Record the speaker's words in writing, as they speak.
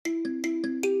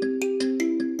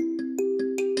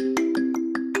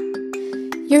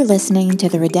You're listening to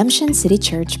the Redemption City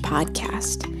Church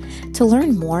podcast. To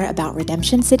learn more about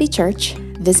Redemption City Church,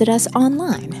 visit us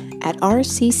online at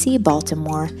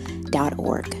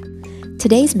rccbaltimore.org.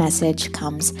 Today's message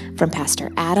comes from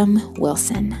Pastor Adam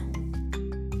Wilson.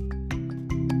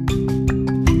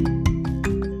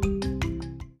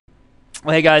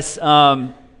 Well, hey guys,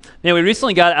 we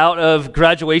recently got out of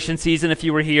graduation season. If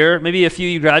you were here, maybe a few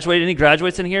of you graduated. Any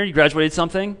graduates in here? You graduated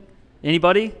something?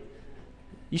 Anybody?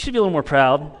 You should be a little more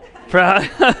proud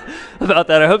about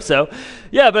that. I hope so.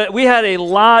 Yeah, but we had a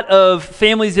lot of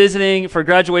families visiting for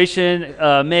graduation,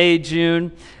 May,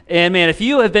 June. And man, if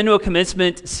you have been to a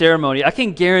commencement ceremony, I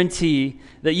can guarantee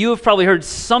that you have probably heard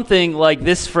something like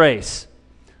this phrase.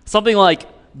 Something like,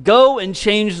 go and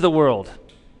change the world.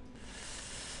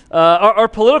 Our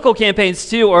political campaigns,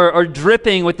 too, are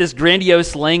dripping with this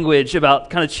grandiose language about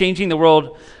kind of changing the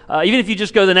world. Even if you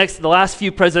just go the last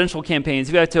few presidential campaigns,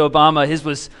 if you go to Obama, his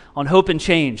was on hope and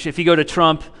change. If you go to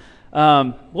Trump,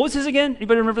 what was his again?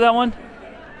 Anybody remember that one?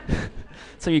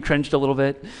 Some of you cringed a little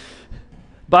bit.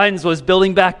 Biden's was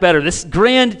building back better. This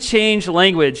grand change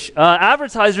language.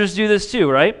 Advertisers do this too,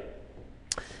 right?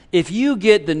 If you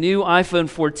get the new iPhone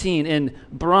 14 in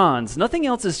bronze, nothing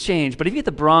else has changed, but if you get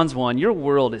the bronze one, your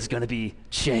world is going to be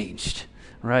changed,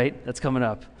 right? That's coming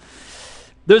up.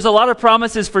 There's a lot of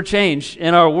promises for change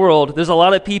in our world. There's a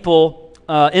lot of people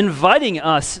inviting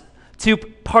us to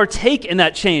partake in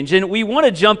that change, and we want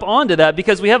to jump onto that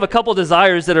because we have a couple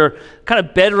desires that are kind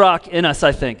of bedrock in us,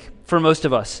 I think, for most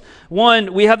of us.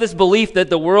 One, we have this belief that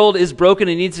the world is broken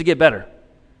and needs to get better.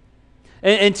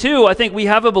 And two, I think we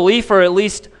have a belief, or at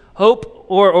least hope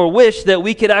or wish, that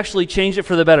we could actually change it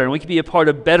for the better, and we could be a part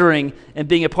of bettering and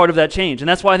being a part of that change. And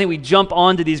that's why I think we jump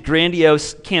onto these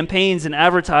grandiose campaigns and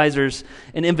advertisers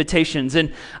and invitations.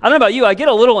 And I don't know about you, I get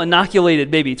a little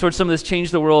inoculated maybe towards some of this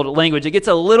change the world language. It gets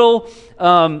a little,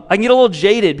 I can get a little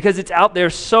jaded because it's out there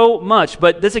so much,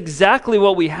 but that's exactly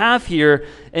what we have here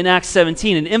in Acts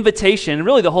 17, an invitation, and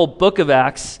really the whole book of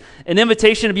Acts, an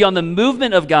invitation to be on the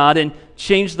movement of God and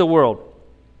change the world.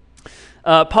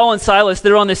 Paul and Silas,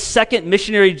 they're on this second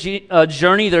missionary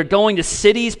journey. They're going to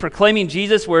cities proclaiming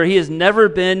Jesus where he has never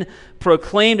been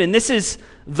proclaimed. And this is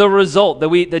the result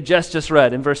that Jess just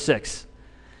read in verse 6.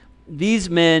 These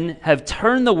men have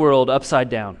turned the world upside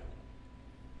down.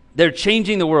 They're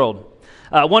changing the world.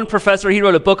 One professor, he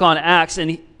wrote a book on Acts,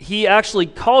 and he actually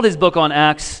called his book on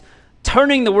Acts,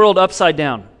 Turning the World Upside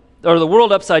Down, or the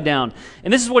World Upside Down.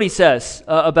 And this is what he says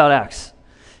about Acts.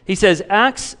 He says,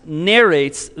 Acts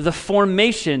narrates the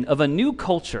formation of a new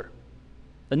culture.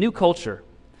 A new culture.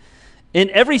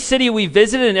 In every city we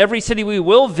visited and every city we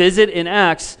will visit in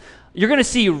Acts, you're going to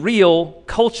see real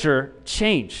culture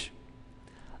change.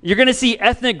 You're going to see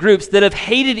ethnic groups that have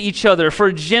hated each other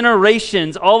for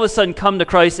generations all of a sudden come to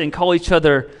Christ and call each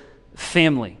other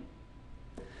family.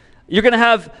 You're going to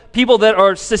have people that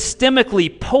are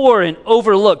systemically poor and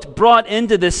overlooked brought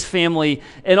into this family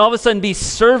and all of a sudden be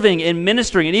serving and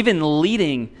ministering and even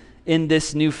leading in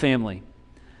this new family.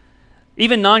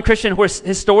 Even non-Christian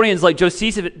historians like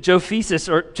Josephus,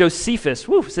 say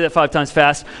that 5 times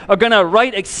fast, are going to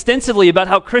write extensively about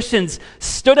how Christians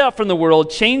stood out from the world,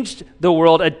 changed the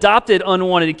world, adopted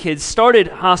unwanted kids, started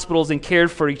hospitals, and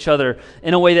cared for each other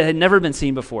in a way that had never been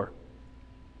seen before.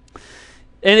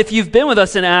 And if you've been with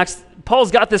us in Acts,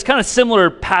 Paul's got this kind of similar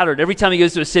pattern every time he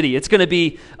goes to a city. It's going to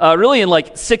be really in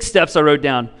like 6 steps I wrote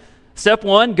down. Step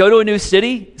 1, go to a new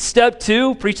city. Step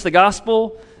 2, preach the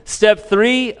gospel. Step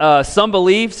 3, some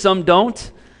believe, some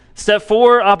don't. Step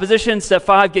 4, opposition. Step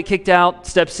 5, get kicked out.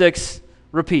 Step 6,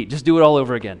 repeat. Just do it all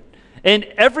over again. And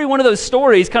every one of those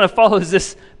stories kind of follows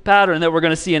this pattern that we're going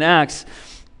to see in Acts.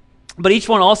 But each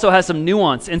one also has some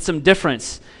nuance and some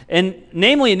difference. And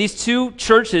namely, in these 2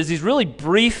 churches, these really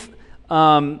brief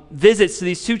visits to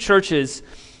these 2 churches,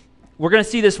 we're going to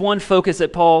see this one focus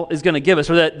that Paul is going to give us,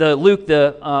 or that Luke,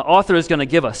 the author, is going to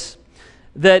give us.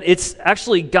 That it's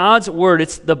actually God's word,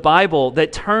 it's the Bible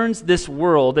that turns this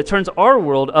world, that turns our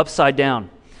world upside down.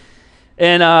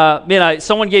 And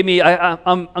someone gave me,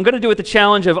 I'm going to do it the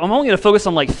challenge of, I'm only going to focus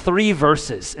on like 3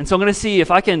 verses. And so I'm going to see if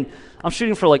I can, I'm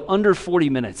shooting for like under 40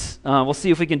 minutes. We'll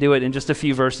see if we can do it in just a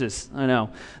few verses. I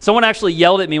know. Someone actually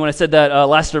yelled at me when I said that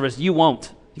last service, you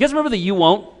won't. You guys remember the you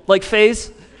won't like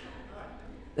phase?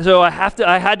 So I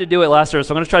had to do it last service,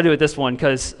 so I'm going to try to do it this one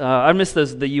because I miss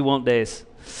the you won't days.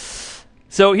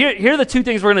 So here are the 2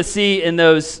 things we're going to see in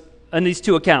these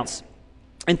 2 accounts.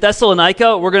 In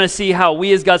Thessalonica, we're going to see how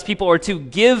we as God's people are to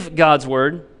give God's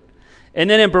word. And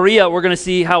then in Berea, we're going to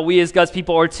see how we as God's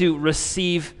people are to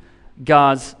receive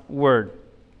God's word.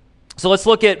 So let's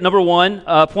look at number 1,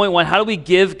 point 1, how do we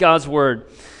give God's word?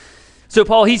 So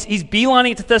Paul, he's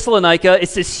beelining it to Thessalonica.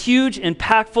 It's this huge,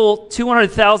 impactful,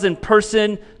 200,000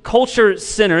 person culture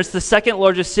center. It's the second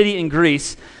largest city in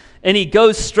Greece. And he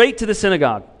goes straight to the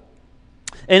synagogue.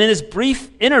 And in this brief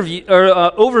interview or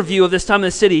overview of this time in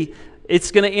the city,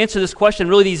 it's going to answer this question,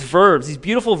 really these verbs, these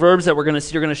beautiful verbs that we're going to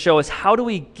see are going to show us, how do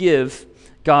we give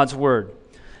God's word?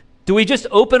 Do we just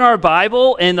open our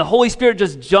Bible and the Holy Spirit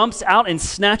just jumps out and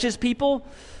snatches people?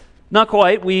 Not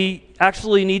quite. We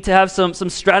actually need to have some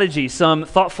strategy, some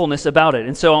thoughtfulness about it.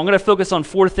 And so I'm going to focus on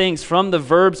 4 things from the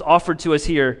verbs offered to us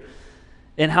here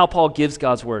and how Paul gives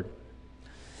God's word.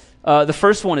 The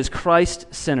first one is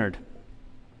Christ-centered.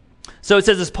 So it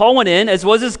says, as Paul went in, as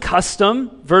was his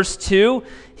custom, verse 2,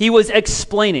 he was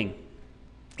explaining.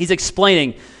 He's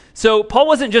explaining. So Paul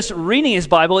wasn't just reading his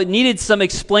Bible, it needed some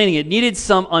explaining, it needed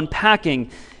some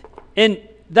unpacking. And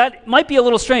that might be a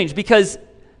little strange because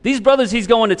these brothers he's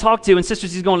going to talk to and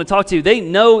sisters he's going to talk to, they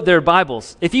know their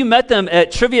Bibles. If you met them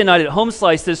at trivia night at Home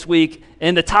Slice this week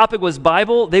and the topic was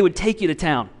Bible, they would take you to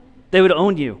town. They would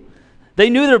own you.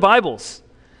 They knew their Bibles.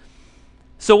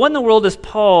 So what in the world does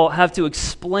Paul have to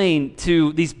explain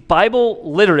to these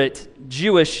Bible-literate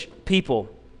Jewish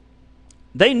people?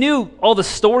 They knew all the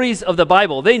stories of the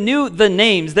Bible. They knew the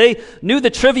names. They knew the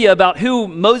trivia about who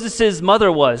Moses'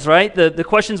 mother was, right? The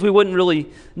questions we wouldn't really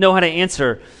know how to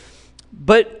answer.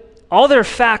 But all their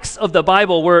facts of the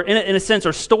Bible were, in a sense,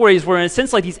 or stories were in a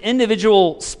sense like these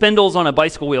individual spindles on a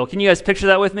bicycle wheel. Can you guys picture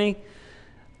that with me?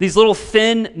 These little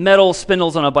thin metal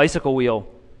spindles on a bicycle wheel.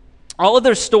 All of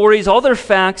their stories, all their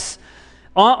facts,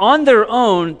 on their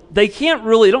own, they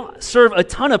don't serve a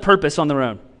ton of purpose on their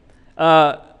own.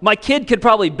 My kid could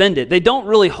probably bend it. They don't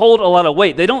really hold a lot of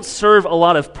weight. They don't serve a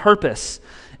lot of purpose.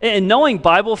 And knowing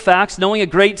Bible facts, knowing a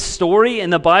great story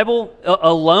in the Bible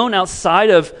alone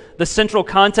outside of the central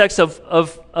context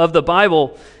of the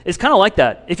Bible is kind of like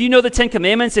that. If you know the 10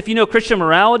 Commandments, if you know Christian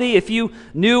morality, if you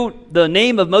knew the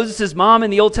name of Moses' mom in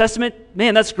the Old Testament,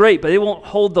 man, that's great, but it won't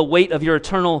hold the weight of your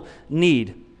eternal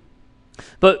need.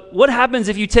 But what happens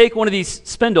if you take one of these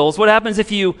spindles? What happens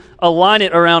if you align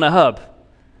it around a hub?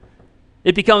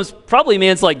 It becomes probably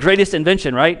man's greatest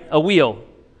invention, right? A wheel.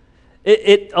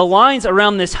 It aligns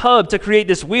around this hub to create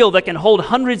this wheel that can hold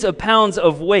hundreds of pounds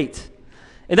of weight.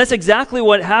 And that's exactly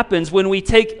what happens when we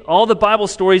take all the Bible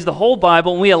stories, the whole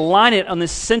Bible, and we align it on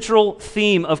this central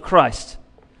theme of Christ.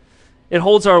 It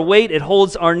holds our weight, it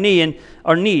holds our need.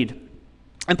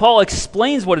 And Paul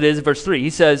explains what it is in verse 3.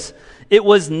 He says, it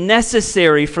was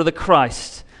necessary for the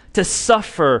Christ to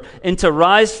suffer and to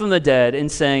rise from the dead,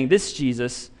 and saying, this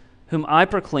Jesus, whom I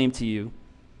proclaim to you,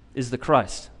 is the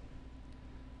Christ.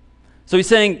 So he's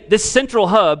saying this central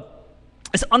hub,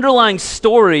 this underlying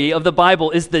story of the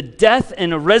Bible is the death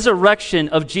and resurrection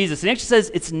of Jesus. And he actually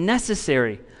says it's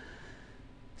necessary.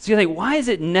 So you think, why is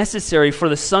it necessary for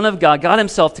the Son of God, God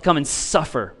himself, to come and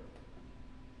suffer?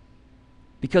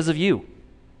 Because of you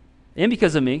and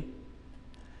because of me.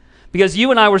 Because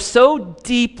you and I were so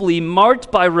deeply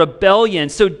marked by rebellion,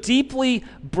 so deeply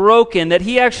broken that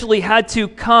he actually had to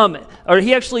come,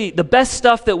 the best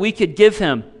stuff that we could give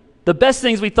him, the best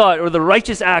things we thought, or the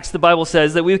righteous acts, the Bible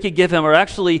says, that we could give him are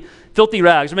actually filthy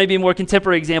rags, or maybe a more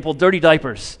contemporary example, dirty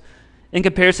diapers, in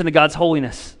comparison to God's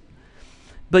holiness.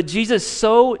 But Jesus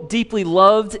so deeply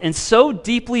loved and so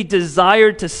deeply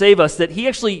desired to save us that he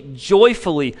actually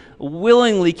joyfully,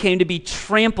 willingly came to be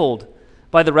trampled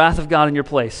by the wrath of God in your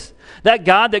place. That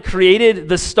God that created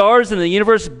the stars in the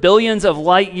universe billions of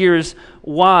light years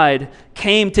wide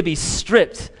came to be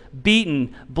stripped,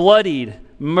 beaten, bloodied,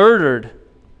 murdered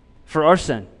for our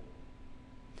sin.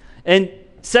 And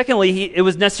secondly, it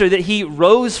was necessary that he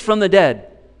rose from the dead.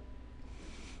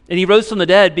 And he rose from the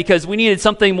dead because we needed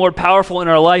something more powerful in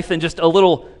our life than just a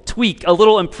little tweak, a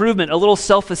little improvement, a little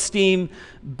self-esteem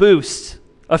boost,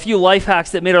 a few life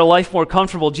hacks that made our life more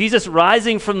comfortable. Jesus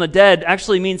rising from the dead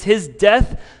actually means his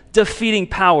death-defeating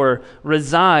power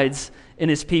resides in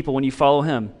his people when you follow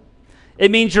him.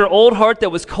 It means your old heart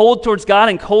that was cold towards God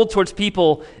and cold towards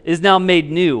people is now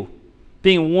made new,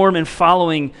 being warm and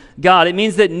following God. It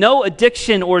means that no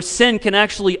addiction or sin can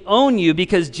actually own you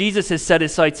because Jesus has set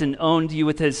his sights and owned you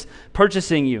with his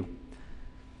purchasing you.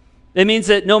 It means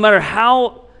that no matter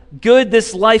how good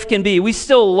this life can be, we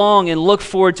still long and look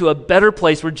forward to a better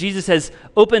place where Jesus has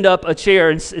opened up a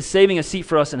chair and is saving a seat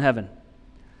for us in heaven.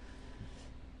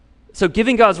 So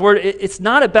giving God's word, it's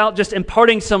not about just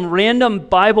imparting some random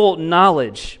Bible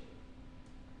knowledge.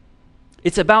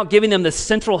 It's about giving them the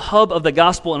central hub of the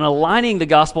gospel and aligning the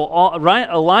gospel,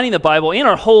 aligning the Bible and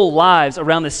our whole lives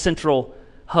around the central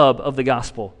hub of the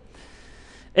gospel.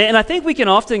 And I think we can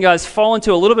often, guys, fall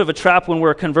into a little bit of a trap when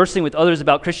we're conversing with others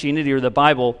about Christianity or the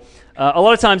Bible. A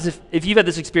lot of times, if you've had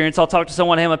this experience, I'll talk to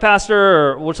someone, hey, I'm a pastor,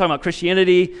 or we're talking about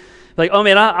Christianity. Like, oh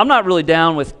man, I'm not really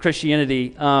down with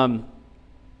Christianity. I'm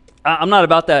not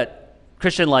about that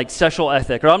Christian like sexual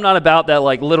ethic, or I'm not about that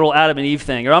like literal Adam and Eve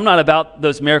thing, or I'm not about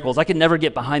those miracles. I can never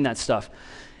get behind that stuff.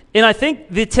 And I think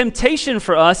the temptation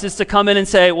for us is to come in and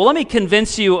say, well, let me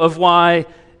convince you of why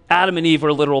Adam and Eve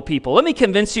were literal people. Let me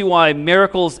convince you why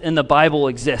miracles in the Bible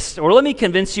exist. Or let me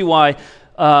convince you why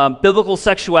biblical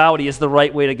sexuality is the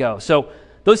right way to go. So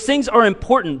those things are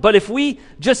important, but if we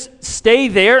just stay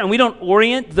there and we don't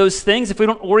orient those things, if we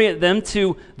don't orient them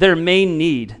to their main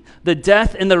need, the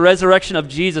death and the resurrection of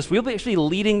Jesus, we'll be actually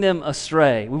leading them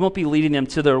astray. We won't be leading them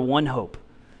to their one hope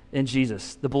in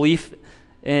Jesus, the belief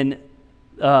in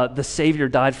the Savior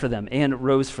died for them and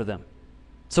rose for them.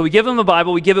 So we give them the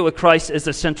Bible, we give it with Christ as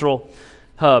the central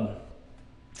hub.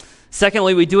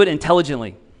 Secondly, we do it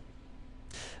intelligently.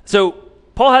 So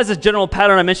Paul has this general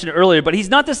pattern I mentioned earlier, but he's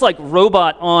not this like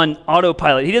robot on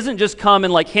autopilot. He doesn't just come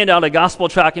and like hand out a gospel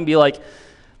tract and be like,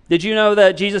 did you know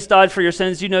that Jesus died for your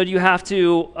sins? Do you know you have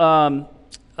to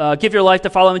give your life to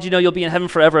follow him? Did you know you'll be in heaven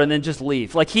forever? And then just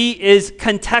leave. Like he is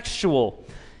contextual.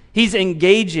 He's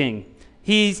engaging.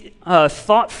 He's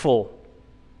thoughtful.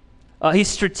 He's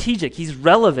strategic. He's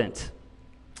relevant.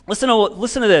 Listen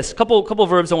to this. Couple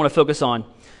verbs I want to focus on.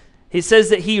 He says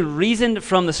that he reasoned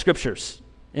from the scriptures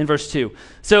in verse 2.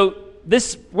 So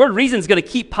this word reason is going to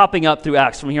keep popping up through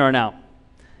Acts from here on out.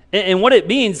 And what it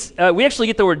means, we actually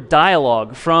get the word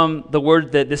dialogue from the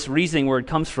word that this reasoning word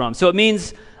comes from. So it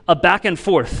means a back and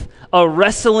forth, a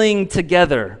wrestling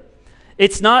together.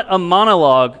 It's not a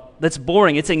monologue that's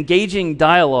boring. It's engaging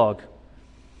dialogue.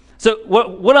 So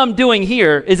what I'm doing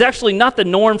here is actually not the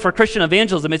norm for Christian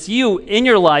evangelism. It's you in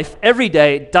your life every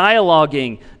day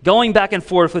dialoguing, going back and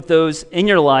forth with those in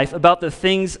your life about the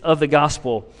things of the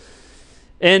gospel.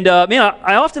 And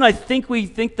I think we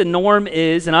think the norm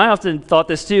is, and I often thought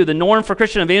this too, the norm for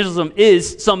Christian evangelism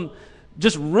is some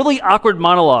just really awkward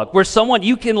monologue where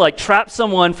you can like trap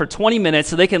someone for 20 minutes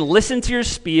so they can listen to your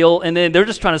spiel and then they're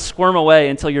just trying to squirm away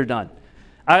until you're done.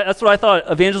 That's what I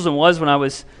thought evangelism was when I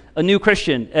was a new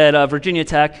Christian at Virginia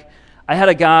Tech. I had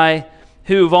a guy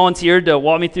who volunteered to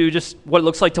walk me through just what it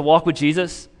looks like to walk with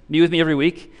Jesus, meet with me every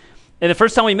week. And the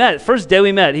first day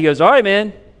we met, he goes, all right,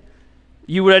 man,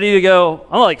 you ready to go?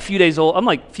 I'm like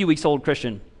a few weeks old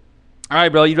Christian. All right,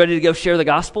 bro, you ready to go share the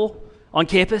gospel on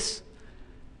campus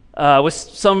with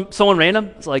someone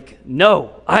random? It's like,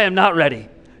 no, I am not ready.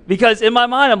 Because in my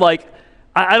mind, I'm like,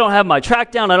 I don't have my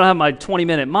track down. I don't have my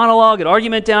 20-minute monologue and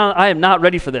argument down. I am not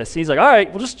ready for this. And he's like, all right,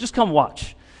 well, just come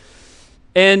watch.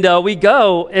 And we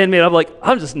go, and man,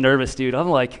 I'm just nervous, dude. I'm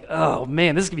like, oh,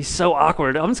 man, this is going to be so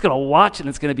awkward. I'm just going to watch, and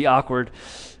it's going to be awkward.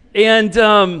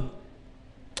 And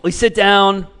we sit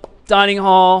down, dining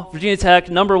hall, Virginia Tech,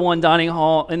 #1 dining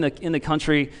hall in the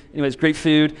country. Anyways, great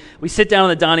food. We sit down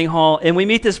in the dining hall, and we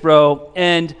meet this bro,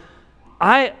 and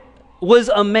I was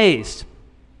amazed.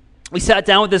 We sat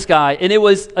down with this guy, and it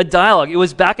was a dialogue. It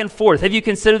was back and forth. Have you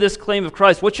considered this claim of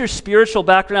Christ? What's your spiritual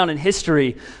background and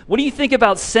history? What do you think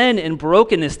about sin and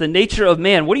brokenness, the nature of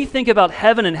man? What do you think about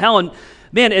heaven and hell? And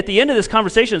man, at the end of this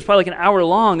conversation, it's probably like an hour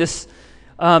long, this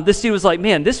dude was like,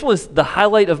 man, this was the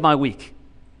highlight of my week.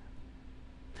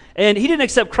 And he didn't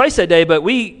accept Christ that day, but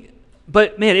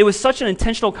man, it was such an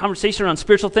intentional conversation around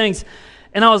spiritual things.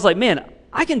 And I was like, man,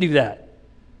 I can do that.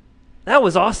 That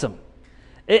was awesome.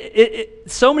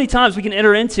 So many times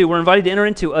we're invited to enter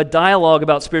into a dialogue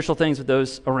about spiritual things with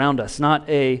those around us, not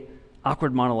a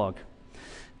awkward monologue.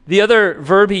 The other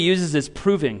verb he uses is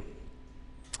proving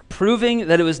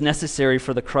that it was necessary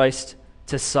for the Christ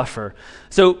to suffer.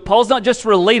 So Paul's not just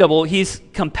relatable, he's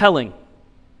compelling.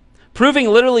 Proving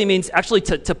literally means actually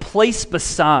to place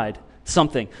beside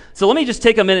something. So let me just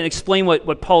take a minute and explain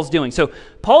what Paul's doing. So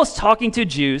Paul's talking to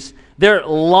Jews. They're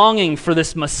longing for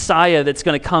this Messiah that's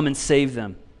going to come and save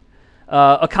them.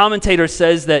 A commentator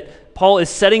says that Paul is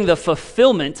setting the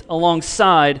fulfillment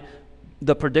alongside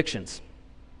the predictions.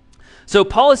 So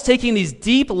Paul is taking these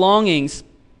deep longings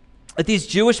that these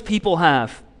Jewish people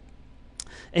have,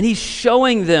 and he's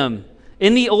showing them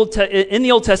in the Old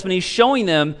Testament, he's showing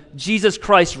them Jesus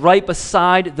Christ right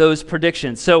beside those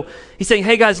predictions. So he's saying,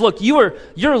 hey guys, look, you're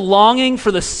longing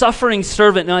for the suffering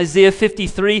servant in Isaiah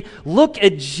 53. Look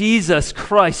at Jesus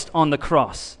Christ on the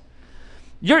cross.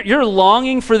 You're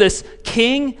longing for this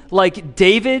king like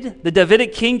David, the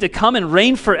Davidic king, to come and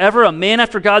reign forever, a man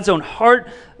after God's own heart,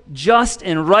 just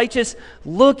and righteous.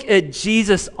 Look at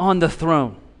Jesus on the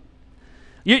throne.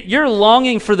 You're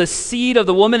longing for the seed of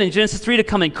the woman in Genesis 3 to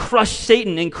come and crush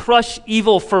Satan and crush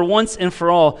evil for once and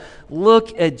for all.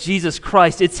 Look at Jesus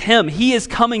Christ. It's him. He is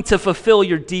coming to fulfill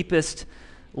your deepest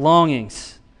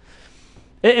longings.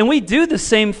 And we do the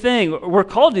same thing. We're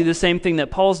called to do the same thing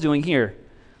that Paul's doing here.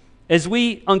 As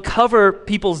we uncover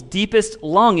people's deepest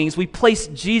longings, we place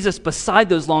Jesus beside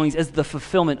those longings as the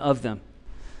fulfillment of them.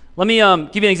 Let me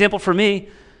give you an example for me.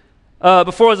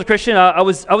 Before I was a Christian, I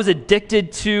was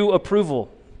addicted to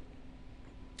approval.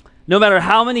 No matter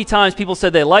how many times people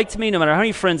said they liked me, no matter how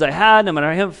many friends I had, no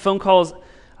matter how many phone calls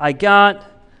I got,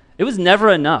 it was never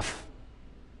enough.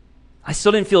 I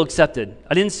still didn't feel accepted.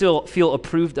 I didn't still feel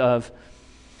approved of.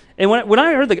 And when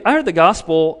I heard the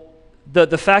gospel,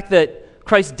 the fact that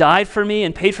Christ died for me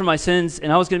and paid for my sins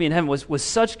and I was going to be in heaven was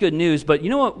such good news. But you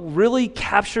know what really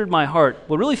captured my heart,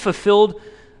 what really fulfilled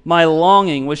my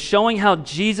longing was showing how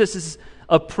Jesus'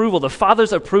 approval, the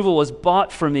Father's approval, was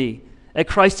bought for me at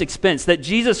Christ's expense. That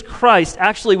Jesus Christ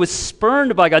actually was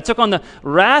spurned by God, took on the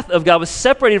wrath of God, was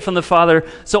separated from the Father,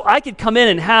 so I could come in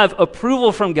and have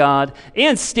approval from God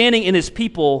and standing in his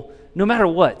people no matter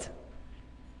what.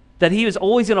 That he was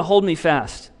always going to hold me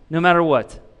fast no matter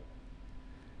what.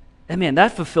 And man,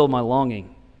 that fulfilled my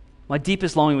longing. My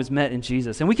deepest longing was met in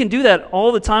Jesus. And we can do that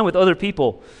all the time with other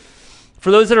people. For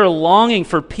those that are longing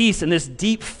for peace in this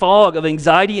deep fog of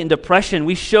anxiety and depression,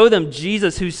 we show them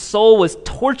Jesus, whose soul was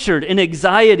tortured in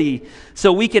anxiety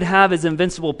so we could have his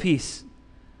invincible peace.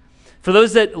 For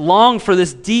those that long for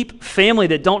this deep family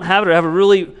that don't have it or have a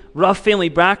really rough family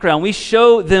background, we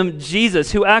show them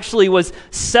Jesus, who actually was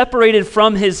separated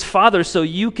from his Father so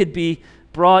you could be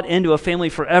brought into a family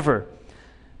forever.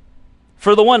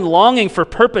 For the one longing for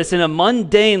purpose in a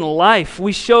mundane life,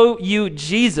 we show you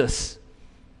Jesus,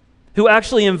 who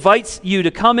actually invites you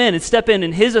to come in and step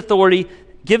in his authority,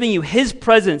 giving you his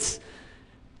presence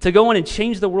to go in and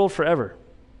change the world forever.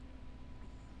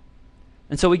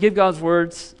 And so we give God's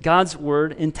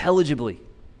word intelligibly.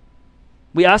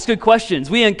 We ask good questions.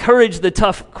 We encourage the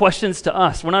tough questions to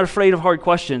us. We're not afraid of hard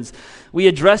questions. We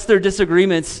address their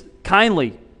disagreements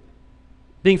kindly,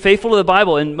 being faithful to the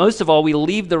Bible. And most of all, we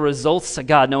leave the results to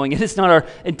God, knowing it is not our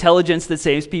intelligence that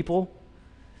saves people,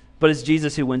 but it's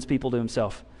Jesus who wins people to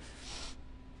himself.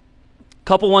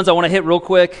 Couple ones I want to hit real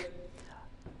quick.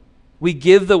 We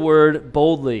give the word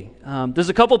boldly. There's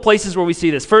a couple places where we see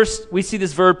this. First, we see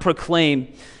this verb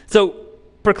proclaim. So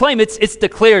proclaim, it's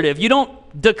declarative. You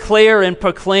don't declare and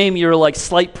proclaim your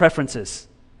slight preferences.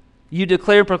 You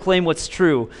declare and proclaim what's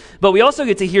true. But we also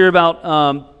get to hear about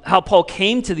how Paul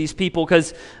came to these people,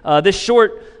 because this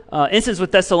short instance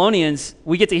with Thessalonians,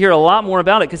 we get to hear a lot more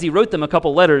about it because he wrote them a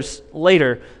couple letters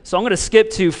later. So I'm going to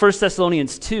skip to 1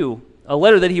 Thessalonians 2. A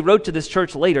letter that he wrote to this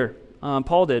church later,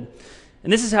 Paul did.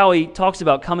 And this is how he talks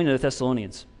about coming to the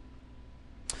Thessalonians.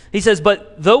 He says,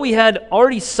 "But though we had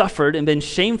already suffered and been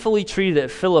shamefully treated at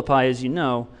Philippi, as you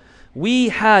know, we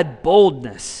had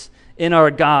boldness in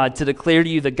our God to declare to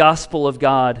you the gospel of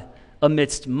God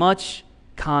amidst much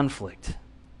conflict."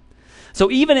 So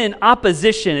even in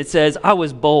opposition, it says, I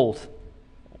was bold.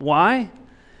 Why?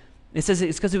 It says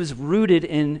it's because it was rooted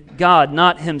in God,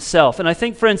 not himself. And I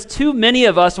think, friends, too many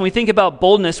of us, when we think about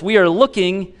boldness, we are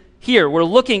looking here. We're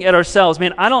looking at ourselves.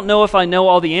 Man, I don't know if I know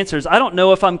all the answers. I don't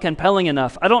know if I'm compelling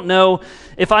enough. I don't know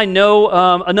if I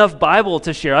know enough Bible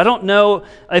to share. I don't know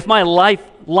if my life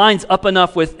lines up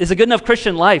enough with, is a good enough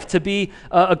Christian life to be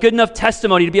a good enough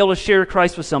testimony to be able to share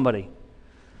Christ with somebody.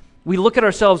 We look at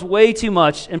ourselves way too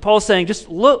much. And Paul's saying, just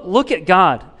look at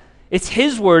God. It's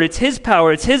his word, it's his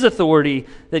power, it's his authority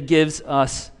that gives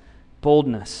us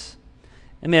boldness.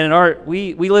 And man,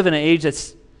 we live in an age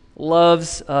that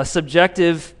loves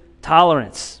subjective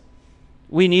tolerance.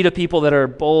 We need a people that are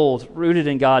bold, rooted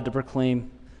in God to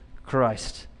proclaim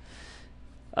Christ.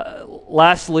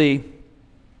 Lastly,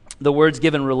 the word's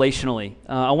given relationally.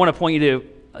 I want to point you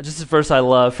to just a verse I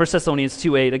love, 1 Thessalonians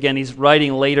 2:8. Again, he's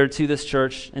writing later to this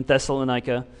church in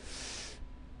Thessalonica.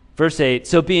 Verse 8,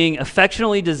 "So being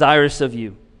affectionately desirous of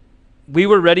you, we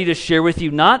were ready to share with you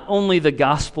not only the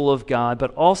gospel of God,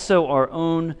 but also our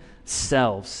own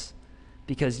selves,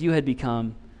 because you had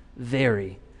become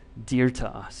very dear to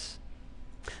us."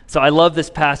 So I love this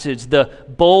passage. The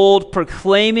bold,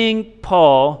 proclaiming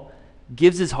Paul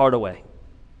gives his heart away,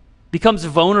 becomes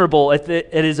vulnerable at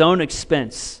his own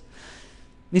expense.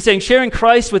 He's saying sharing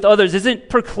Christ with others isn't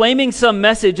proclaiming some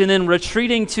message and then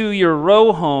retreating to your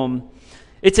row home.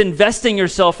 It's investing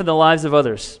yourself in the lives of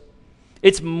others.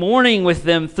 It's mourning with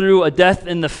them through a death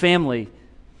in the family.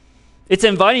 It's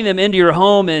inviting them into your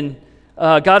home and,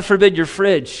 God forbid, your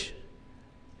fridge.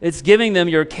 It's giving them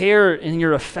your care and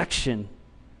your affection.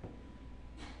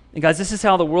 And guys, this is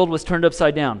how the world was turned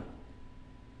upside down.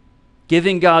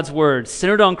 giving God's word,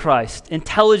 centered on Christ,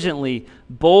 intelligently,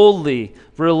 boldly,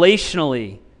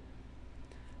 relationally.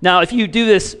 Now, if you do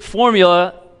this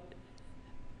formula,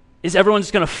 is everyone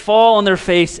just going to fall on their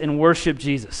face and worship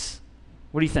Jesus?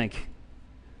 What do you think?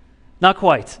 Not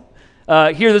quite.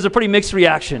 Here, there's a pretty mixed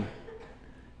reaction.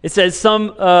 It says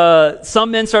some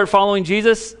men start following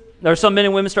Jesus, or some men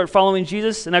and women start following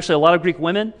Jesus, and actually a lot of Greek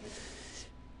women,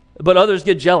 but others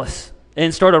get jealous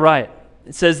and start a riot.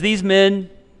 It says, these men,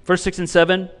 verse 6 and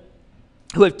 7,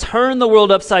 who have turned the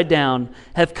world upside down,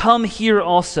 have come here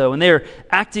also, and they are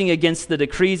acting against the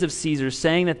decrees of Caesar,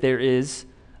 saying that there is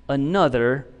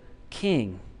another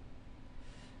king.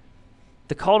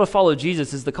 The call to follow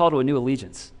Jesus is the call to a new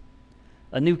allegiance,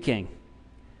 a new king.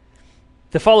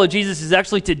 To follow Jesus is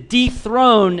actually to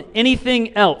dethrone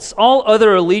anything else, all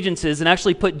other allegiances, and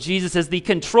actually put Jesus as the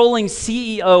controlling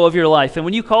CEO of your life. And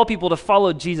when you call people to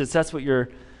follow Jesus, that's what you're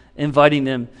inviting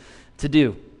them to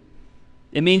do.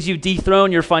 It means you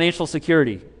dethrone your financial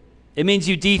security. It means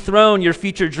you dethrone your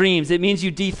future dreams. It means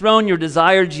you dethrone your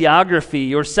desired geography,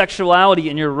 your sexuality,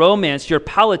 and your romance, your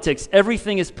politics.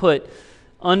 Everything is put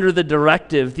under the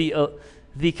directive,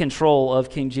 the control of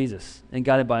King Jesus and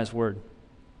guided by his word.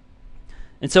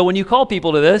 And so when you call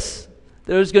people to this,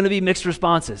 there's going to be mixed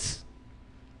responses.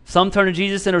 Some turn to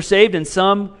Jesus and are saved, and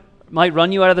some might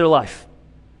run you out of their life.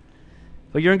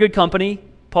 But you're in good company.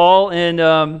 Paul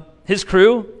and his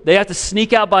crew, they have to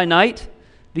sneak out by night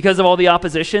because of all the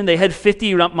opposition. They head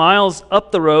 50 miles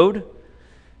up the road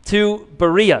to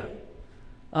Berea,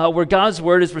 where God's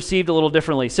word is received a little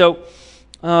differently. So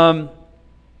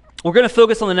we're going to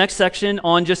focus on the next section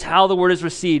on just how the word is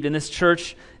received in this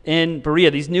church in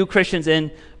Berea, these new Christians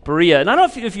in Berea. And I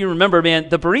don't know if you remember, man,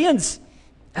 the Bereans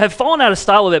have fallen out of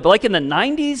style a bit, but like in the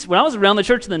 90s, when I was around the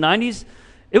church in the 90s,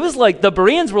 it was like the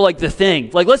Bereans were like the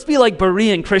thing. Like, let's be like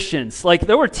Berean Christians. Like,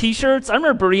 there were t-shirts. I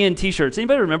remember Berean t-shirts.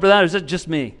 Anybody remember that, or is it just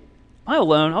me? Am I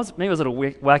alone? Maybe I was at a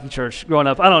wacky church growing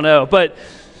up. I don't know. But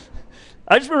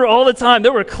I just remember all the time,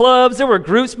 there were clubs, there were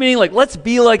groups meeting, like, let's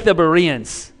be like the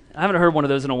Bereans. I haven't heard one of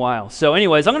those in a while. So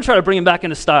anyways, I'm going to try to bring them back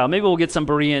into style. Maybe we'll get some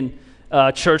Berean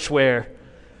church wear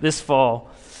this fall.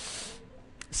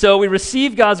 So we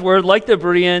receive God's word like the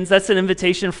Bereans. That's an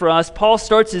invitation for us. Paul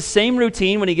starts his same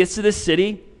routine when he gets to this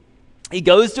city. He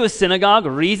goes to a synagogue,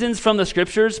 reasons from the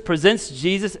scriptures, presents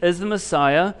Jesus as the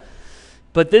Messiah,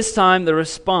 but this time the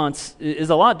response is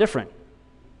a lot different.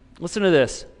 Listen to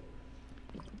this.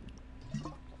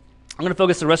 I'm going to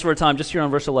focus the rest of our time just here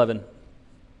on verse 11.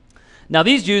 Now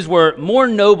these Jews were more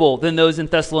noble than those in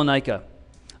Thessalonica.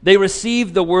 They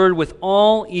received the word with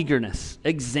all eagerness,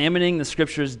 examining the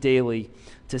scriptures daily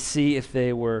to see if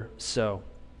they were so.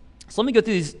 So let me go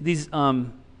through these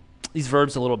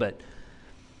verbs a little bit.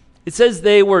 It says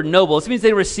they were noble. This means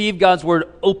they received God's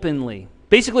word openly.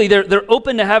 Basically, they're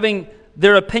open to having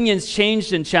their opinions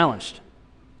changed and challenged.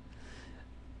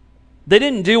 They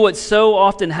didn't do what so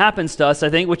often happens to us, I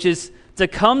think, which is to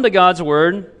come to God's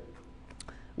word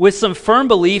with some firm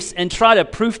beliefs and try to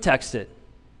proof text it.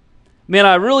 Man,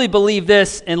 I really believe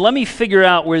this, and let me figure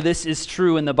out where this is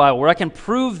true in the Bible, where I can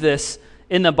prove this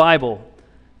in the Bible.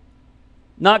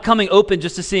 Not coming open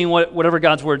just to seeing whatever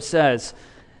God's word says.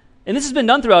 And this has been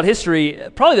done throughout history.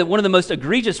 Probably one of the most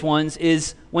egregious ones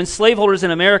is when slaveholders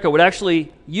in America would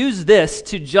actually use this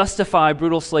to justify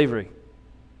brutal slavery.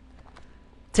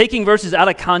 Taking verses out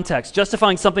of context,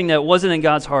 justifying something that wasn't in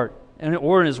God's heart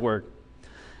or in his word.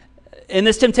 And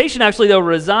this temptation actually, though,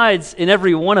 resides in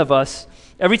every one of us.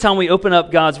 Every time we open up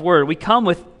God's word, we come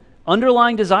with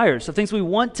underlying desires of things we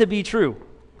want to be true.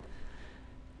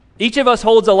 Each of us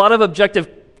holds a lot of objective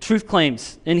truth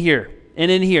claims in here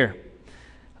and in here.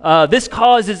 This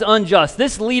cause is unjust.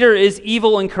 This leader is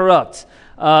evil and corrupt.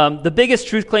 The biggest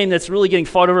truth claim that's really getting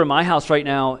fought over in my house right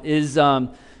now is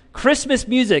Christmas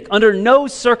music under no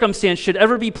circumstance should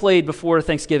ever be played before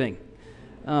Thanksgiving.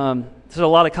 There's a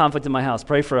lot of conflict in my house.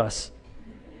 Pray for us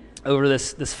over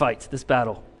this fight, this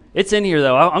battle. It's in here,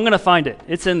 though. I'm going to find it.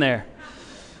 It's in there.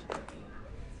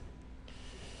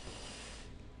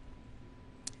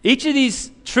 Each of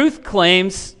these truth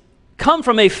claims come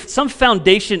from some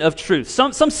foundation of truth,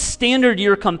 some standard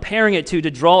you're comparing it to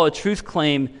draw a truth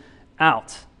claim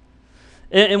out.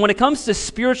 And when it comes to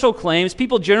spiritual claims,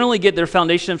 people generally get their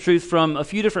foundation of truth from a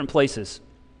few different places.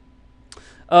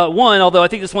 One, although I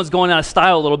think this one's going out of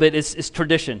style a little bit, is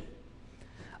tradition.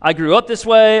 I grew up this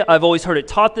way. I've always heard it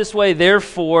taught this way.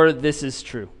 Therefore, this is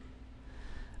true.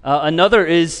 Another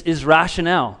is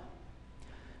rationale,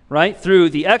 right?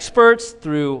 Through the experts,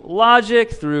 through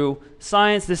logic, through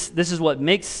science, this is what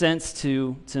makes sense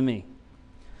to me.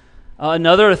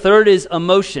 A third is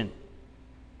emotion.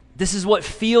 This is what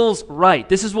feels right.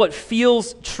 This is what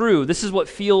feels true. This is what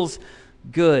feels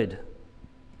good.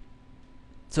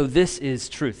 So this is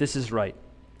truth. This is right.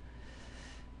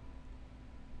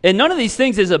 And none of these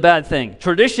things is a bad thing.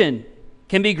 Tradition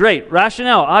can be great.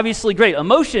 Rationale, obviously great.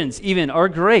 Emotions even are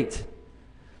great.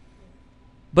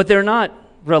 But they're not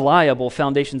reliable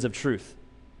foundations of truth.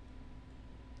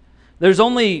 There's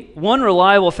only one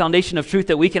reliable foundation of truth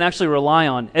that we can actually rely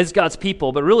on as God's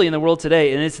people, but really in the world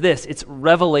today, and it's this, it's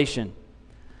revelation.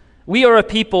 We are a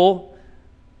people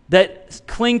that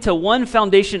cling to one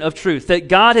foundation of truth, that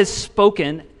God has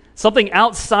spoken, something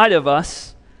outside of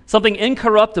us, something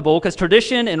incorruptible, because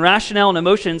tradition and rationale and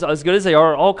emotions, as good as they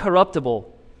are all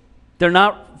corruptible. They're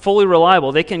not fully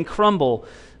reliable. They can crumble.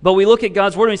 But we look at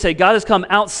God's word and we say, God has come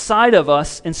outside of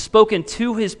us and spoken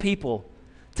to his people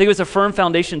to give us a firm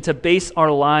foundation to base our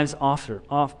lives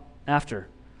after.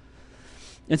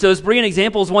 And so this brilliant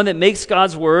example is one that makes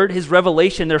God's word, his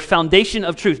revelation, their foundation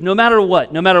of truth, no matter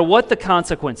what the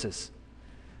consequences.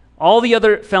 All the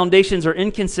other foundations are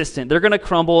inconsistent. They're going to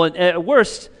crumble, and at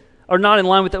worst, are not in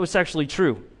line with what's actually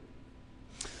true.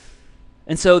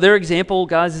 And so their example,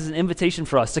 guys, is an invitation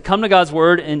for us to come to God's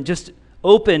word and just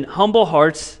open, humble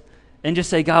hearts and just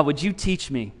say, God, would you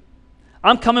teach me?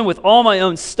 I'm coming with all my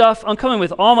own stuff. I'm coming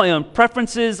with all my own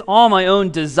preferences, all my own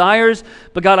desires.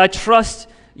 But God, I trust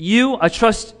you. I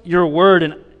trust your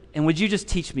word. And would you just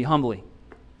teach me humbly?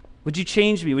 Would you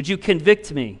change me? Would you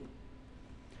convict me?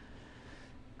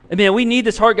 I mean, we need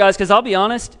this heart, guys, because I'll be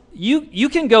honest, you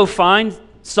can go find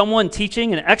someone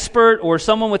teaching, an expert or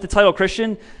someone with the title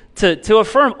Christian, to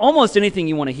affirm almost anything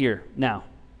you want to hear now.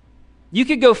 You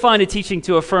could go find a teaching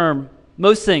to affirm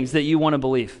most things that you want to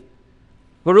believe.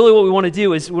 But really what we want to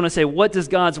do is we want to say, what does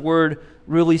God's word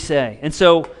really say? And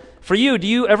so for you, do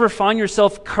you ever find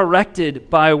yourself corrected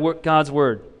by God's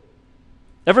word?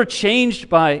 Ever changed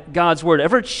by God's word?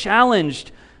 Ever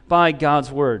challenged by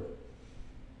God's word?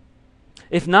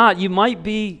 If not, you might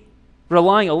be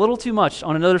relying a little too much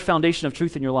on another foundation of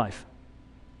truth in your life.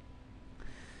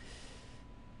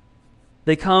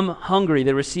 They come hungry.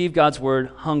 They receive God's word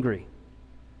hungry.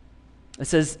 It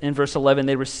says in verse 11,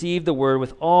 they received the word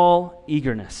with all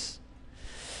eagerness.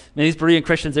 Now, these Berean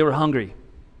Christians, they were hungry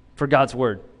for God's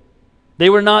word. They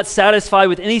were not satisfied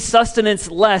with any sustenance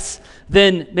less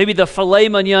than maybe the filet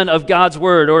mignon of God's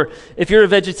word, or if you're a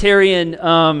vegetarian,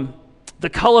 the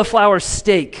cauliflower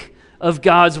steak of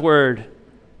God's word.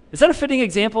 Is that a fitting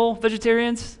example,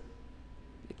 vegetarians?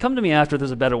 Come to me after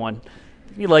there's a better one.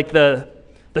 You like the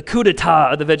coup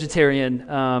d'etat of the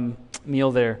vegetarian meal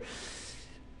there.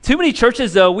 Too many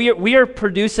churches, though,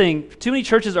 too many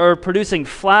churches are producing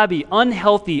flabby,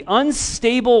 unhealthy,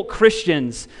 unstable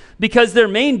Christians because their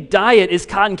main diet is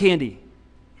cotton candy.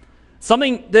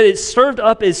 Something that is served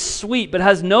up as sweet but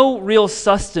has no real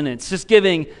sustenance, just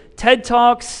giving TED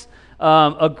Talks,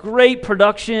 a great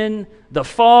production, the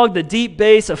fog, the deep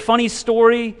bass, a funny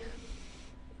story,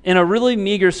 and a really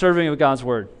meager serving of God's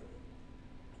word.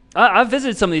 I've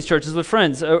visited some of these churches with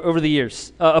friends over the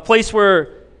years, a place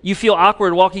where you feel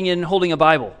awkward walking in holding a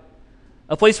Bible.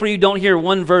 A place where you don't hear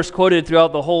one verse quoted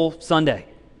throughout the whole Sunday.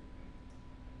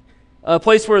 A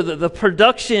place where the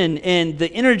production and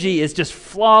the energy is just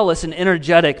flawless and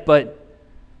energetic, but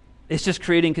it's just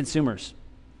creating consumers.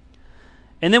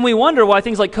 And then we wonder why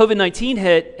things like COVID-19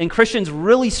 hit and Christians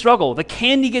really struggle. The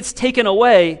candy gets taken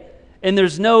away and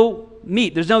there's no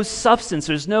meat, there's no substance,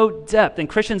 there's no depth. And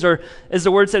Christians are, as the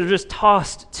word said, are just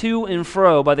tossed to and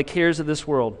fro by the cares of this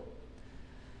world.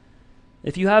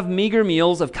 If you have meager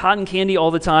meals of cotton candy all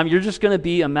the time, you're just going to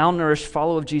be a malnourished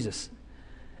follower of Jesus.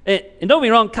 And don't be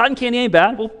wrong, cotton candy ain't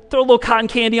bad. We'll throw a little cotton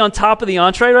candy on top of the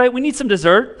entree, right? We need some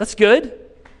dessert. That's good.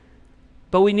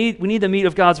 But we need the meat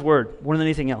of God's word more than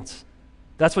anything else.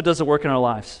 That's what does the work in our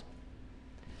lives.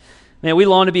 Man, we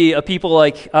long to be a people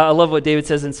like, I love what David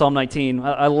says in Psalm 19.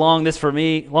 I long for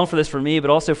this for me,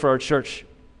 but also for our church.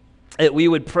 That we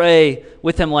would pray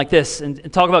with him like this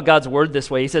and talk about God's word this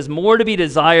way. He says, more to be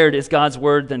desired is God's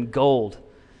word than gold,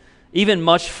 even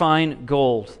much fine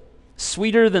gold,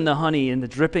 sweeter than the honey and the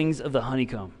drippings of the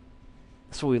honeycomb.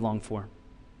 That's what we long for.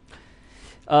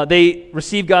 They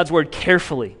received God's word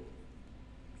carefully.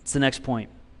 It's the next point.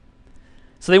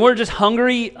 So they weren't just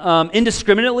hungry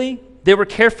indiscriminately. They were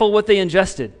careful what they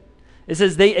ingested. It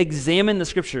says they examined the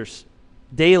scriptures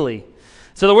daily.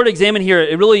 So the word examine here,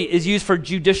 it really is used for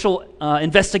judicial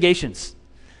investigations.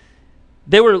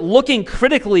 They were looking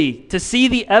critically to see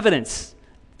the evidence,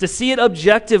 to see it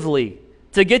objectively,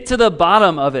 to get to the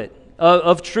bottom of it,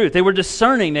 of truth. They were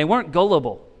discerning. They weren't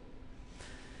gullible.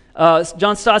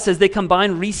 John Stott says they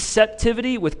combine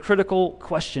receptivity with critical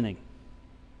questioning.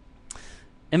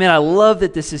 And man, I love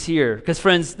that this is here because,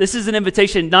 friends, this is an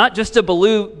invitation not just to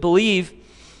believe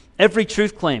every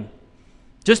truth claim.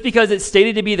 Just because it's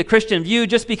stated to be the Christian view,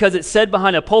 just because it's said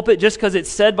behind a pulpit, just because it's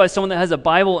said by someone that has a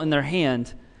Bible in their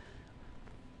hand.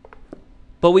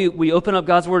 But we open up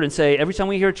God's Word and say, every time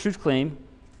we hear a truth claim,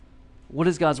 what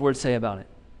does God's Word say about it?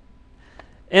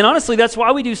 And honestly, that's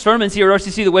why we do sermons here at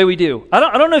RCC the way we do. I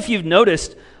don't know if you've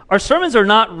noticed, our sermons are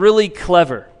not really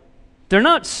clever. They're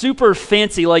not super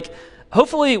fancy. Like,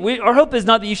 hopefully, our hope is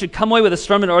not that you should come away with a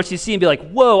sermon at RCC and be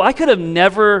like, whoa, I could have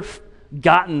never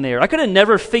gotten there. I could have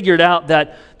never figured out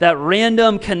that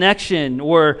random connection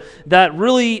or that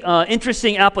really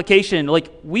interesting application.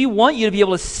 Like, we want you to be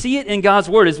able to see it in God's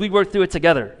Word as we work through it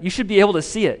together. You should be able to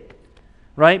see it,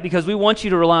 right? Because we want you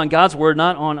to rely on God's Word,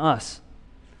 not on us.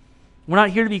 We're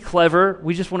not here to be clever.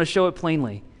 We just want to show it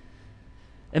plainly.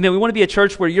 And man, we want to be a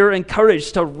church where you're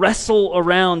encouraged to wrestle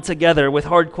around together with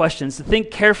hard questions, to think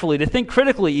carefully, to think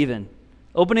critically even,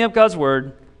 opening up God's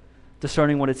Word,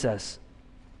 discerning what it says.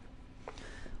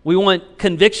 We want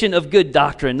conviction of good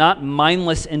doctrine, not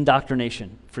mindless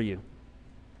indoctrination for you.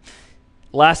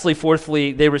 Lastly,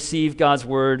 fourthly, they receive God's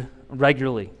Word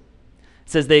regularly. It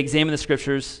says they examine the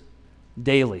Scriptures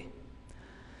daily.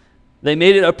 They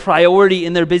made it a priority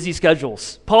in their busy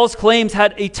schedules. Paul's claims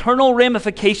had eternal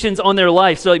ramifications on their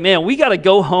life. So, like, man, we got to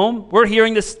go home. We're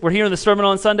hearing the sermon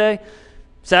on Sunday,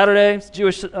 Saturday,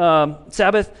 Jewish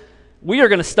Sabbath. We are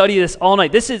going to study this all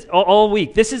night. This is all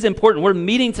week. This is important. We're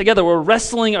meeting together. We're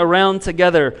wrestling around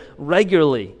together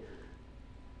regularly,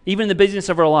 even in the busyness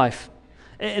of our life.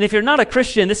 And if you're not a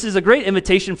Christian, this is a great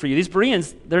invitation for you. These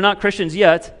Bereans, they're not Christians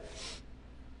yet.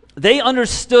 They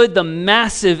understood the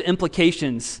massive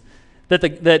implications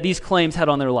that these claims had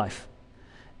on their life.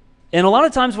 And a lot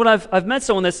of times when I've met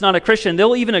someone that's not a Christian,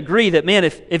 they'll even agree that, man,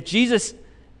 if Jesus'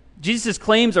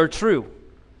 claims are true,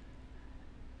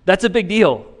 that's a big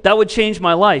deal. That would change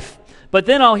my life. But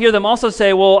then I'll hear them also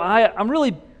say, well, I'm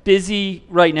really busy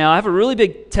right now. I have a really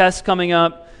big test coming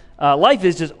up. Life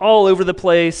is just all over the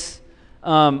place.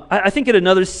 I think at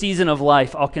another season of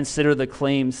life, I'll consider the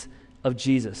claims of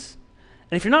Jesus.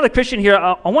 And if you're not a Christian here,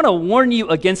 I want to warn you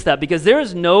against that, because there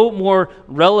is no more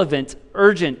relevant,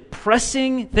 urgent,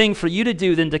 pressing thing for you to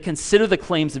do than to consider the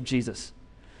claims of Jesus.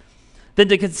 Than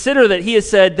to consider that he has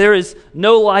said, there is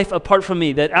no life apart from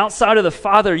me, that outside of the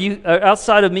Father,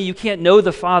 outside of me, you can't know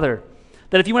the Father.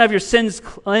 That if you want to have your sins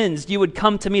cleansed, you would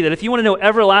come to me. That if you want to know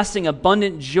everlasting,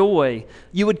 abundant joy,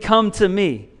 you would come to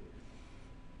me.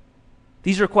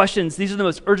 These are questions, these are the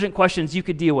most urgent questions you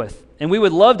could deal with. And we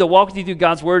would love to walk with you through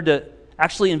God's Word to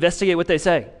actually investigate what they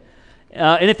say.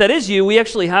 And if that is you, we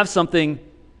actually have something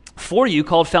for you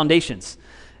called Foundations.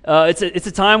 It's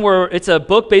a time where it's a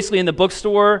book basically in the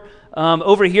bookstore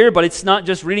over here, but it's not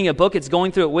just reading a book, it's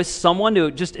going through it with someone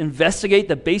to just investigate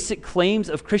the basic claims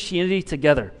of Christianity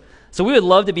together. So we would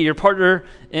love to be your partner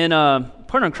in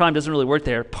crime doesn't really work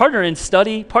there. Partner in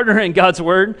study, partner in God's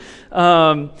Word,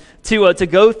 to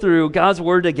go through God's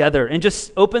Word together and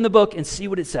just open the book and see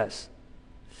what it says.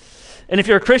 And if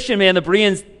you're a Christian, man, the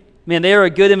Bereans, man, they are a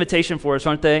good invitation for us,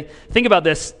 aren't they? Think about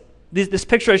this. This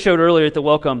picture I showed earlier at the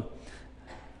welcome.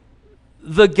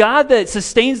 The God that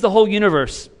sustains the whole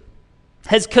universe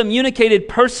has communicated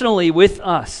personally with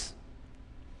us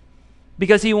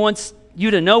because he wants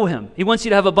you to know him. He wants you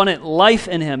to have abundant life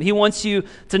in him. He wants you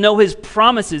to know his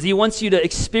promises. He wants you to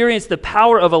experience the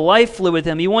power of a life filled with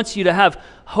him. He wants you to have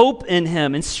hope in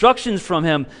him, instructions from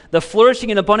him, the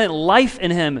flourishing and abundant life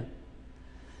in him.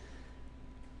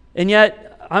 And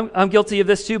yet, I'm guilty of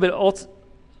this too, but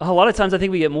a lot of times I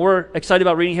think we get more excited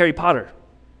about reading Harry Potter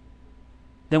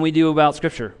than we do about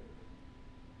Scripture.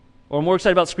 Or more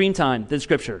excited about screen time than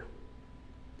Scripture.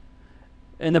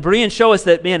 And the Bereans show us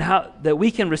that, man, that we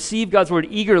can receive God's Word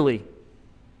eagerly,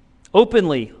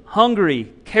 openly,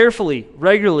 hungry, carefully,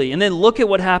 regularly. And then look at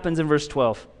what happens in verse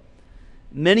 12.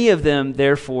 Many of them,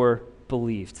 therefore,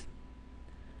 believed.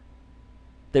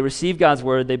 They received God's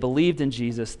Word. They believed in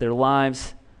Jesus. Their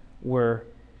lives were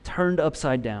turned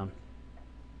upside down.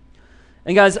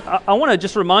 And guys, I want to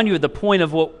just remind you of the point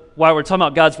of why we're talking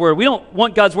about God's Word. We don't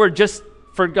want God's Word just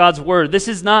for God's Word. This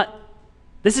is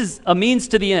a means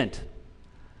to the end.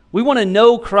 We want to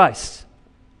know Christ.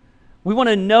 We want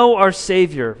to know our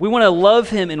Savior. We want to love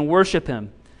him and worship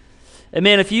him. And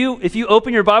man, if you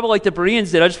open your Bible like the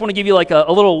Bereans did, I just want to give you like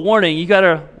a little warning. You got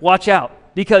to watch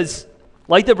out, because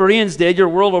like the Bereans did, your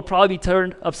world will probably be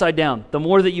turned upside down the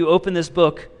more that you open this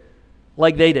book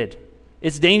like they did.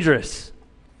 It's dangerous.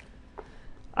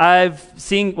 I've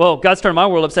seen, God's turned my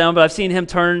world upside down, but I've seen him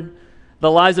turn the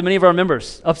lives of many of our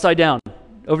members upside down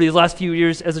over these last few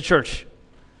years as a church.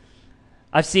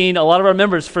 I've seen a lot of our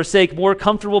members forsake more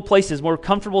comfortable places, more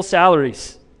comfortable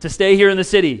salaries to stay here in the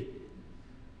city,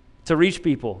 to reach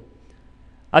people.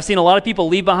 I've seen a lot of people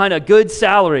leave behind a good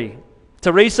salary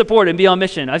to raise support and be on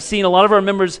mission. I've seen a lot of our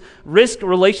members risk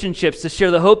relationships to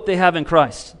share the hope they have in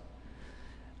Christ.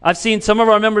 I've seen some of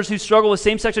our members who struggle with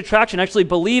same-sex attraction actually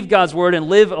believe God's word and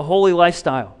live a holy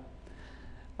lifestyle.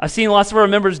 I've seen lots of our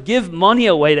members give money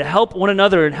away to help one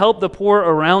another and help the poor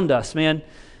around us, man.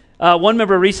 One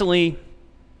member recently,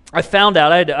 I found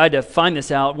out, I had to find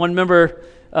this out, one member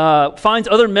finds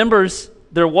other members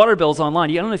their water bills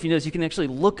online. I don't know if you noticed, you can actually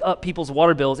look up people's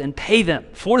water bills and pay them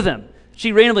for them.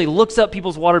 She randomly looks up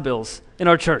people's water bills in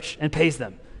our church and pays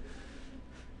them.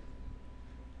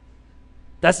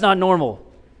 That's not normal.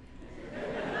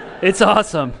 It's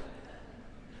awesome.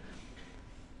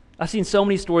 I've seen so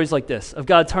many stories like this of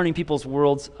God turning people's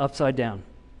worlds upside down.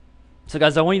 So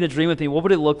guys, I want you to dream with me. What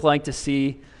would it look like to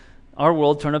see our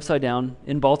world turn upside down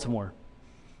in Baltimore?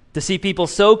 To see people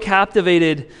so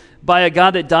captivated by a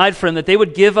God that died for them that they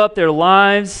would give up their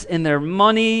lives and their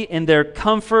money and their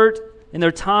comfort and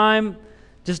their time,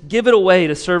 just give it away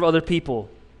to serve other people.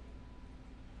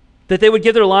 That they would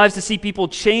give their lives to see people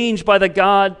changed by the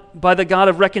God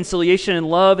of reconciliation and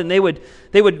love, and they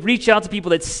would reach out to people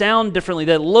that sound differently,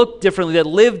 that look differently, that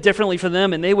live differently for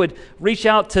them, and they would reach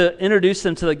out to introduce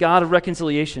them to the God of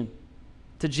reconciliation,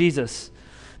 to Jesus.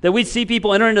 That we'd see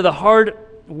people enter into the hard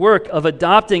work of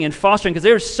adopting and fostering because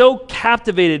they're so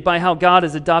captivated by how God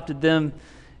has adopted them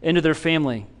into their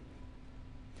family.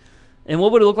 And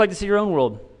what would it look like to see your own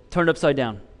world turned upside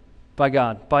down by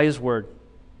God, by His Word?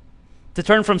 To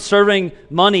turn from serving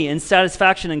money and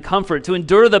satisfaction and comfort, to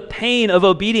endure the pain of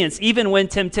obedience even when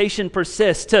temptation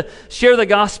persists, to share the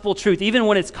gospel truth even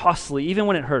when it's costly, even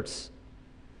when it hurts.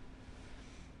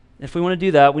 If we want to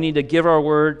do that, we need to give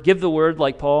the word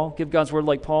like Paul, give God's word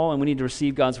like Paul, and we need to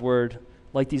receive God's word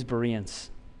like these Bereans.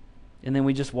 And then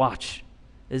we just watch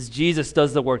as Jesus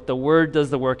does the work, the word does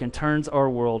the work and turns our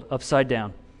world upside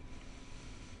down.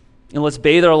 And let's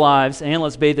bathe our lives and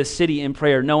let's bathe the city in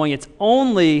prayer, knowing it's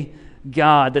only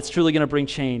God that's truly going to bring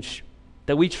change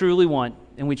that we truly want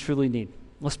and we truly need.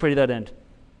 Let's pray to that end.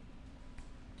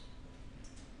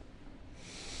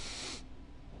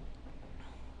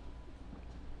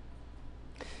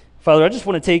 Father, I just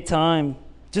want to take time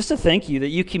just to thank you that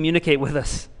you communicate with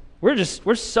us.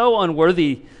 We're so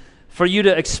unworthy for you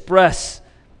to express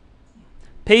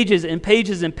pages and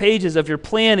pages and pages of your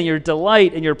plan and your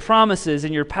delight and your promises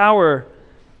and your power,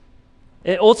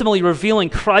 and ultimately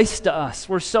revealing Christ to us.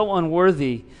 We're so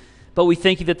unworthy, but we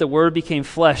thank you that the Word became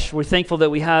flesh. We're thankful that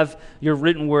we have your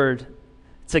written Word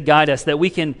to guide us, that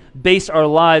we can base our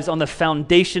lives on the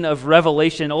foundation of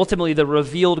revelation, ultimately the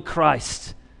revealed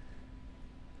Christ.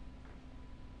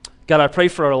 God, I pray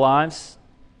for our lives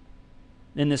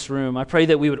in this room. I pray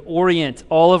that we would orient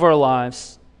all of our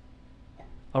lives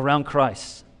around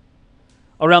Christ,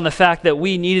 around the fact that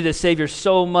we needed a Savior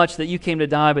so much that you came to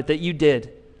die, but that you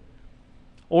did.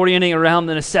 Orienting around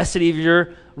the necessity of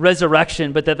your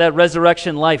resurrection, but that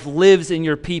resurrection life lives in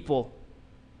your people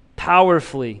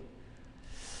powerfully.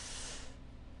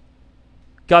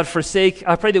 God,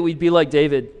 I pray that we'd be like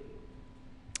David.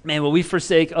 Man,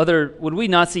 would we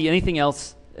not see anything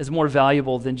else as more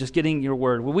valuable than just getting your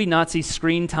word? Would we not see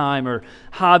screen time or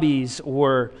hobbies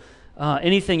or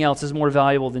anything else as more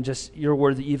valuable than just your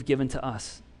word that you've given to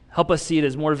us? Help us see it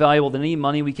as more valuable than any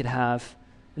money we could have,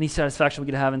 any satisfaction we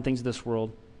could have in things of this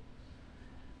world.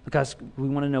 Because we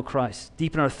want to know Christ.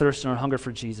 Deepen our thirst and our hunger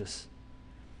for Jesus.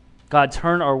 God,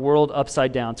 turn our world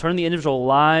upside down. Turn the individual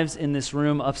lives in this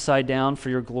room upside down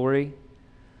for your glory.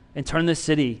 And turn this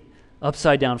city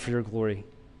upside down for your glory.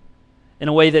 In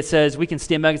a way that says we can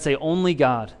stand back and say, only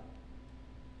God,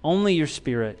 only your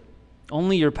Spirit,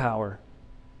 only your power.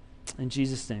 In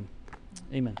Jesus' name,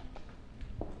 amen.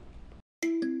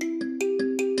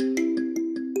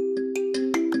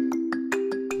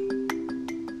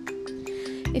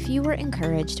 If you were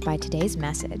encouraged by today's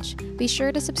message, be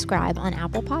sure to subscribe on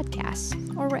Apple Podcasts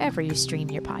or wherever you stream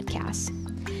your podcasts.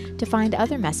 To find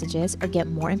other messages or get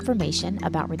more information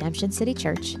about Redemption City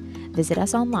Church, visit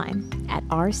us online at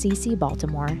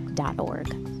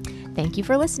rccbaltimore.org. Thank you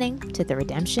for listening to the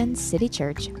Redemption City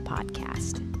Church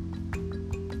podcast.